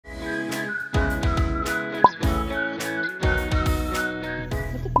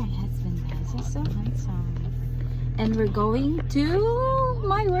and we're going to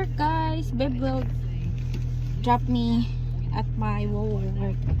my work, guys. Babe will drop me at my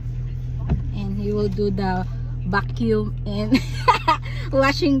work, and he will do the vacuum and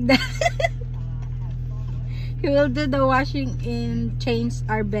washing the he will do the washing and change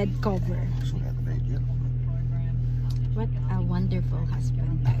our bed cover. What a wonderful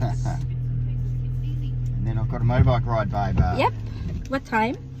husband, guys. And then I've got a motorbike ride, babe. Yep. What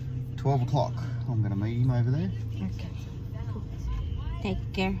time? 12 o'clock. I'm going to meet him over there. Okay. Cool.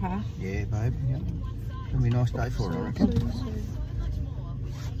 Take care, huh? Yeah, babe. Yeah. It'll be a nice day for it, I reckon.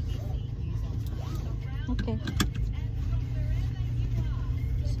 Okay.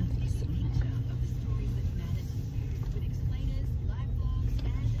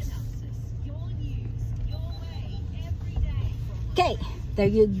 Okay, there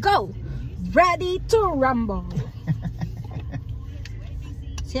you go. Ready to rumble.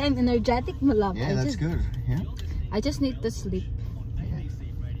 See, I'm energetic, my love. Yeah, that's good. Yeah. I just need to sleep. Yeah.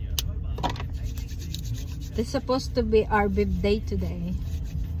 This is supposed to be our bib day today,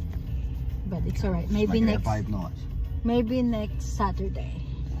 but it's alright. Maybe next. Babe night. Maybe next Saturday.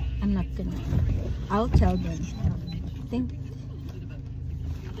 I'm not gonna. I'll tell them. I think.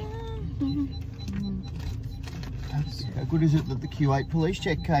 How good is it that the Q8 police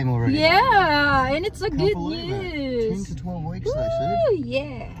check came already? Yeah, and it's a Can't good believe news. 10 to 12 weeks, Woo, they said.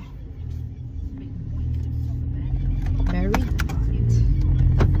 yeah. Very hot.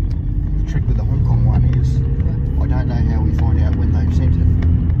 The trick with the Hong Kong one is, I don't know how we find out when they've sent it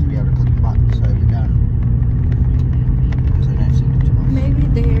to be able to click the button so we go. Because they don't send it to us. Maybe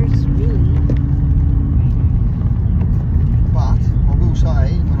there's really. But I will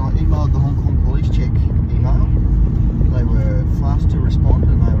say, when I emailed the Hong Kong police check email, they were fast to respond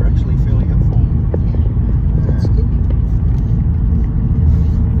and they were actually fairly helpful. That's good.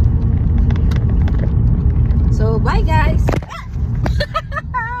 So bye, guys.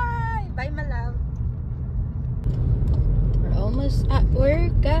 Bye, my love. We're almost at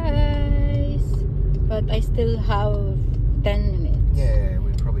work, guys, but I still have 10 minutes. Yeah,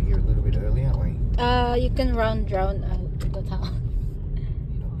 we're probably here a little bit early, aren't we? You can round out the town.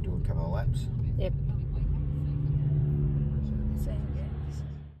 You know, do a couple of laps. Yep.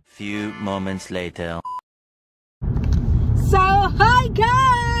 Few moments later. So hi,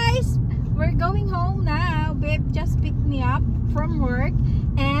 guys, we're going home now. Babe just picked me up from work,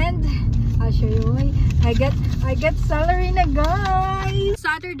 and I'll show you. I get salary na, guys.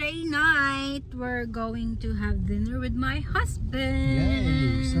 Saturday night we're going to have dinner with my husband.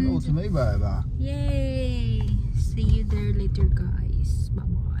 Yay, send it all to me, babe. Yay. See you there later, guys. Bye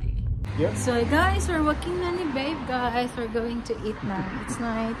bye. Yep. So guys, we're walking na ni babe, guys. We're going to eat now. It's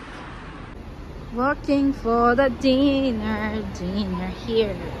night. Walking for the dinner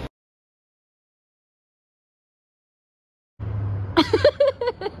here.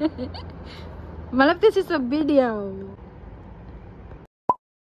 Malapit sa video.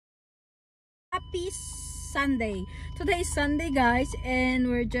 Happy Sunday. Today is Sunday, guys, and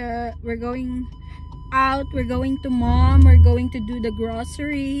we're going out. We're going to mom. We're going to do the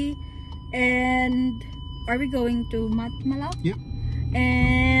grocery, and are we going to Malap? Yep.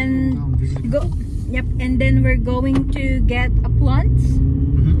 And yep, and then we're going to get a plant.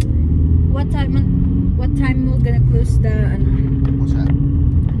 What time we're gonna close the What's that?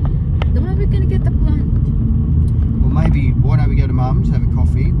 the one we're gonna get the plant? Well, maybe why don't we go to Mum's, have a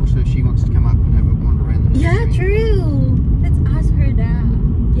coffee, or so she wants to come up and have a wander around the nursery. Yeah, true. Let's ask her that.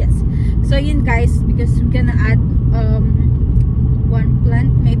 Yes. So yun, guys, because we're gonna add one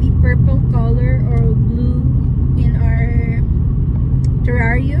plant, maybe purple color or blue in our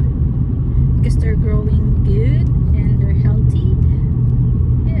terrarium, because they're growing good and they're healthy.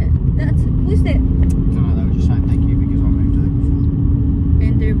 Yeah, that's who's that? No, they were just saying thank you because I moved there before.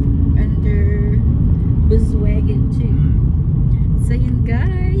 And they're buzzwagon too. So yun,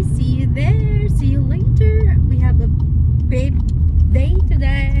 guys, see you there. See you later. We have a babe day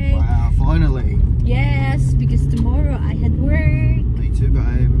today. Wow, finally. Yes, because tomorrow I had work. Me too,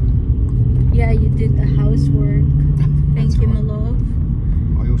 babe. Yeah, you did the housework. Thank you, my love.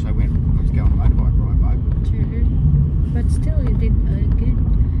 I also went to go on a motorbike ride, babe. Sure. But still, you did good.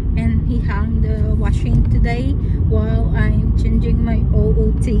 And he hung the washing today while I'm changing my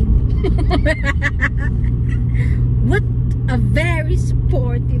OOT. What a very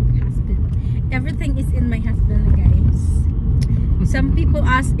supportive husband. Everything is in my husband, guys. Some people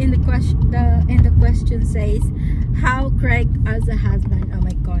ask in the question says, how Craig as a husband? Oh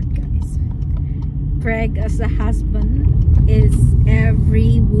my God, guys. Craig as a husband is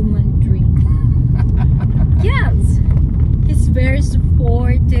every woman's dream. Yes, he's very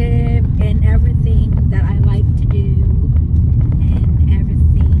supportive and everything that I like to do.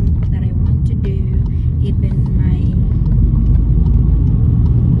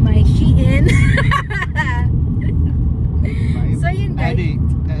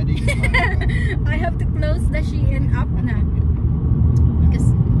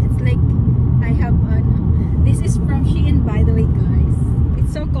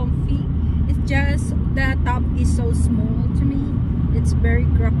 just the top is so small to me. It's very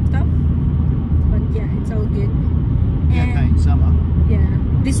cropped up, but yeah, it's all good. Yeah, okay, in summer. Yeah,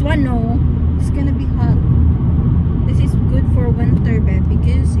 this one, no, it's gonna be hot. This is good for winter, babe,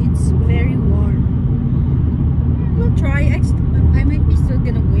 because it's very warm. We'll try. I might be still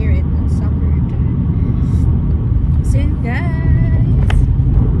gonna wear it in summer. So guys,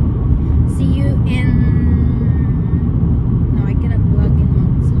 see you in. No, I cannot vlog in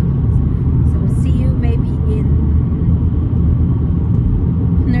months. So see you maybe in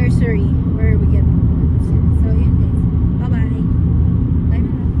nursery where we get. So yeah, guys. Bye bye. Bye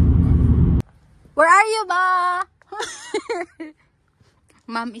bye. Where are you, Ma?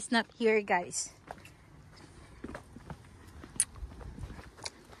 Mom is not here, guys.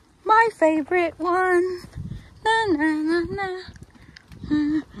 My favorite one. Na na na na.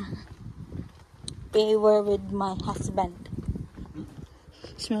 They were with my husband.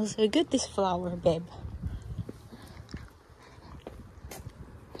 Smells so good, this flower, babe.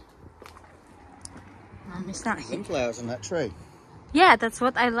 Mom is not here. Some flowers on that tree. Yeah, that's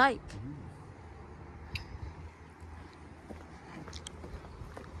what I like.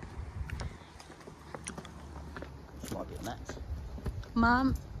 Might be a match.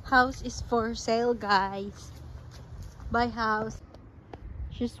 Mom, house is for sale, guys. Buy house.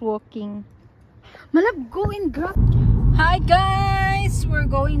 She's walking. Malab, go and grab. Hi guys, we're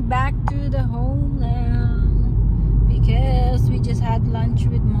going back to the home now because we just had lunch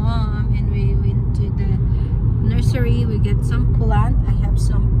with Mom and we went to the nursery. We get some plant. I have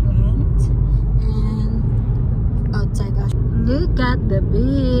some plant and outside. Look at the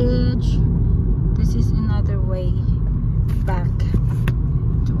beach. This is another way back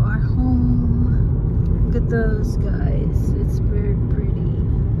to our home. Look at those guys. It's very pretty.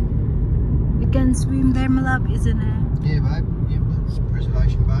 We can swim there, my love, isn't it? Yeah, babe. Yep, that's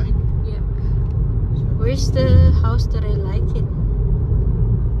Preservation Bay. Yep. Where's the house that I like it?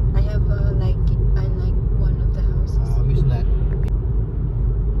 I have I like one of the houses. Isn't that?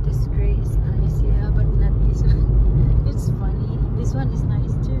 This gray is nice, yeah, but not this one. It's funny. This one is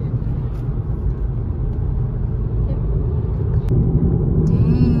nice too.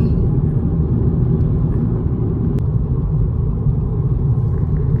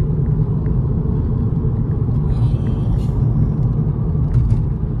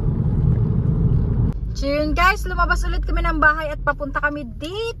 So yun guys, lumabas ulit kami ng bahay at papunta kami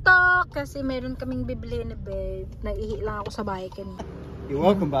dito kasi meron kaming bibili ni babe. Naihi lang ako sa bahay kanina. You're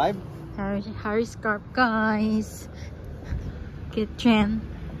welcome, babe. Harry scarf, guys. Kitchen.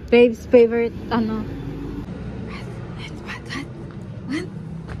 Babe's favorite, ano. What?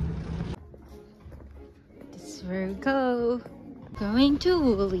 This is where we go. Going to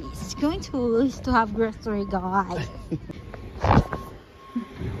Woolies. Going to Woolies to have grocery, guys.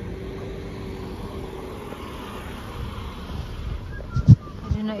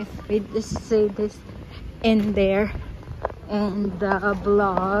 I don't know if we just say this in there and the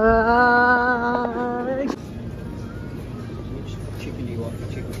blog. Which chicken do you want?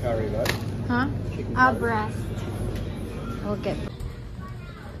 Chicken curry, right? Huh? Chicken A curry. breast. Okay.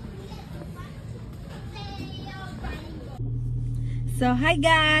 So hi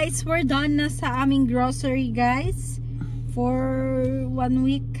guys, we're done na sa aming grocery, guys, for 1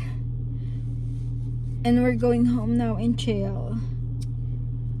 week. And we're going home now and chill.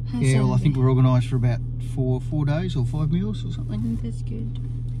 Yeah, well, I think we're organised for about four days or 5 meals or something. That's good.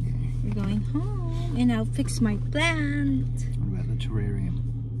 Yeah. We're going home and I'll fix my plant. What about the terrarium?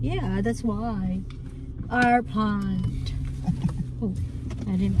 Yeah, that's why. Our plant. Oh,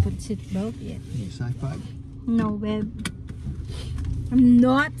 I didn't put seatbelt yet. You safe, babe? No, babe. I'm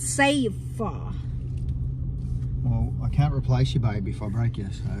not safe. Well, I can't replace you, babe, if I break you,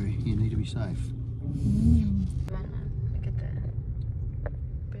 so you need to be safe. Look at that.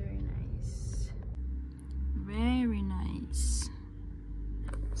 Very nice. Very nice.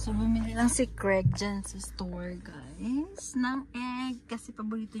 So, bumili lang si Craig dyan sa store, guys, ng egg. Kasi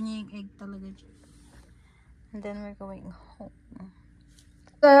paborito niya yung egg talaga dyan. And then we're going home.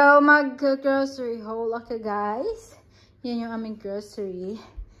 So, mag-grocery haul ako, guys. Yan yung aming grocery.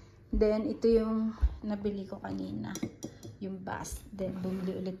 Then, ito yung nabili ko kanina. Yung bus. Then,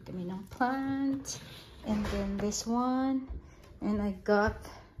 bumili ulit kami ng plant. And then, this one. And I got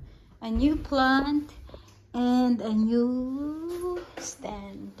a new plant. And a new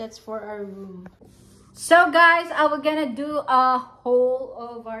stand. That's for our room. So, guys, I was gonna do a haul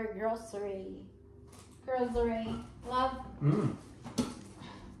of our grocery. Love?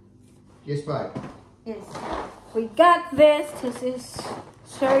 Yes, babe. Yes. We got this. This is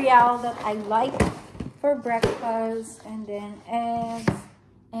cereal that I like for breakfast, and then eggs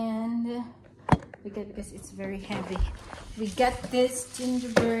and because it's very heavy. We got this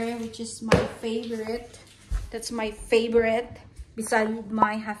gingerbread, which is my favorite. That's my favorite beside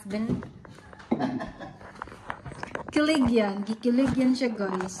my husband. Kilig yan. Gikilig yan siya,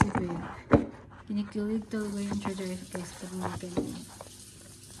 guys. Kinikilig talaga yan siya, guys. Pag mga ganyan.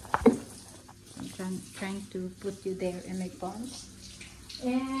 I'm trying to put you there in my palms.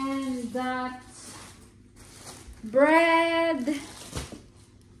 And that bread.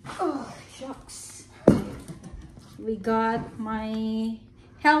 Oh, shucks. We got my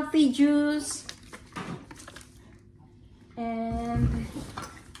healthy juice. And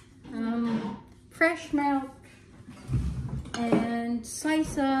fresh milk. And soy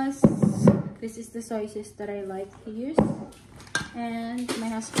sauce. This is the soy sauce that I like to use. And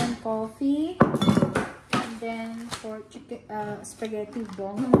my husband coffee. And then for chicken, spaghetti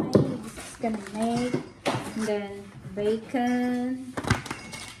bolognese, this is gonna make. And then bacon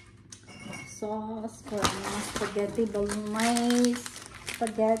sauce for spaghetti bolognese,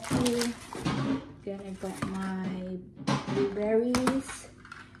 spaghetti. Then I got my blueberries.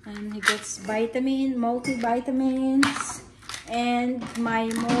 And he gets multivitamins, and my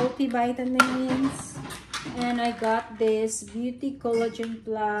multivitamins. And I got this Beauty Collagen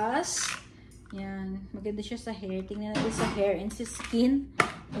Plus. Yan. Maganda siya sa hair. Tingnan natin sa hair and sa skin.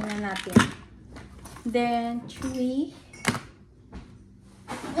 Tingnan natin. Then, chewy.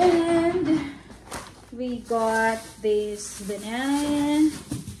 And we got this banana.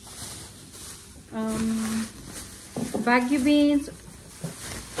 Bagu beans.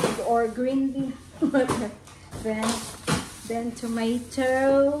 Or green bean. then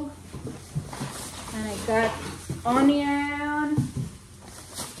tomato. And I got onion,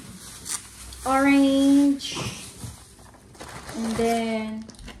 orange, and then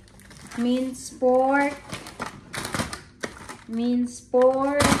minced pork, beef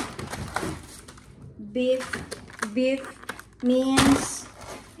mince,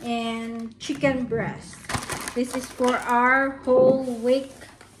 and chicken breast. This is for our whole week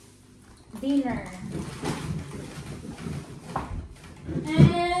dinner.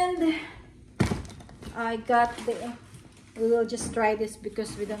 And I got we will just try this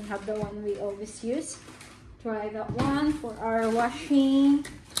because we don't have the one we always use. Try that one for our washing.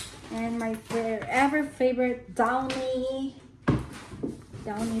 And my forever favorite Downy,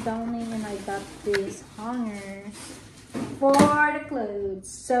 and I got these hangers for the clothes.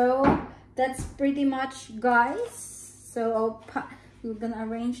 So that's pretty much, guys. So we're gonna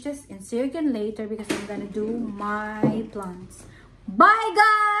arrange this and see you again later because I'm gonna do my plants. Bye,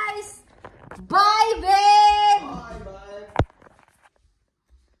 guys. Bye, babe. Bye, bye.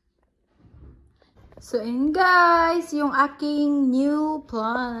 So, yun guys, yung aking new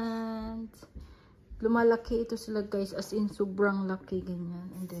plant. Lumalaki ito sila, guys, as in sobrang laki,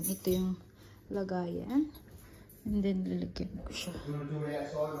 ganyan. And then ito yung lagayan. And then lalagyan ko siya. You want to do it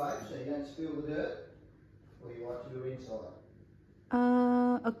outside, babe, so you don't spill the dirt? Or you want to do it inside?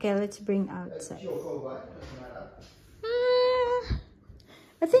 Okay, let's bring outside. It's your call, babe. Doesn't matter.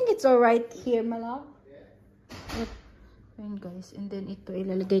 I think it's alright here, my love. Yeah. Ayan, guys. And then ito,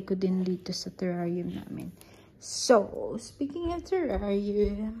 ilalagay ko din dito sa terrarium namin. So, speaking of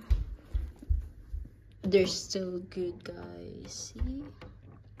terrarium, they're still good, guys. See?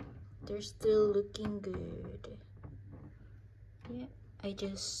 They're still looking good. Yeah, I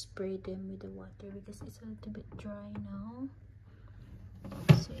just sprayed them with the water because it's a little bit dry now.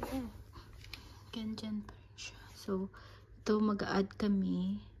 So, yeah. Ganyan pa rin siya. So, ito mag-add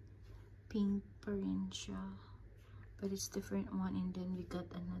kami. Pink pa rin siya. But it's different one. And then we got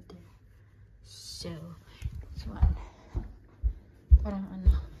another. So, this one. Parang ano.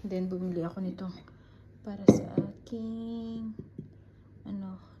 Then, bumili ako nito para sa aking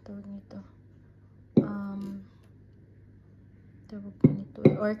tawag nito. Tawag po nito.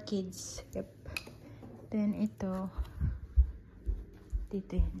 Orchids. Yep. Then, ito.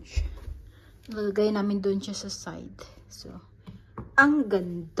 Dito yan siya. Nalagay namin doon siya sa side. So, ang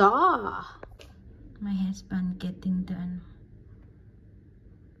ganda! My husband getting the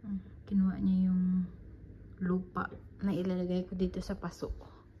kinuha niya yung lupa na ilalagay ko dito sa paso.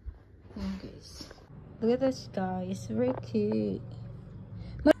 Ayan, guys. Look at this, guys. Very cute.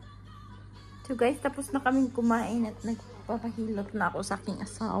 So, guys, tapos na kaming kumain at nagpapahilot na ako sa aking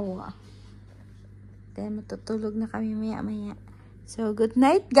asawa. Then, matutulog na kami maya-maya. So, good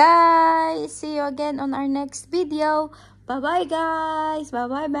night, guys. See you again on our next video. Bye-bye, guys.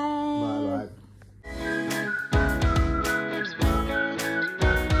 Bye-bye, bye. Bye, bye.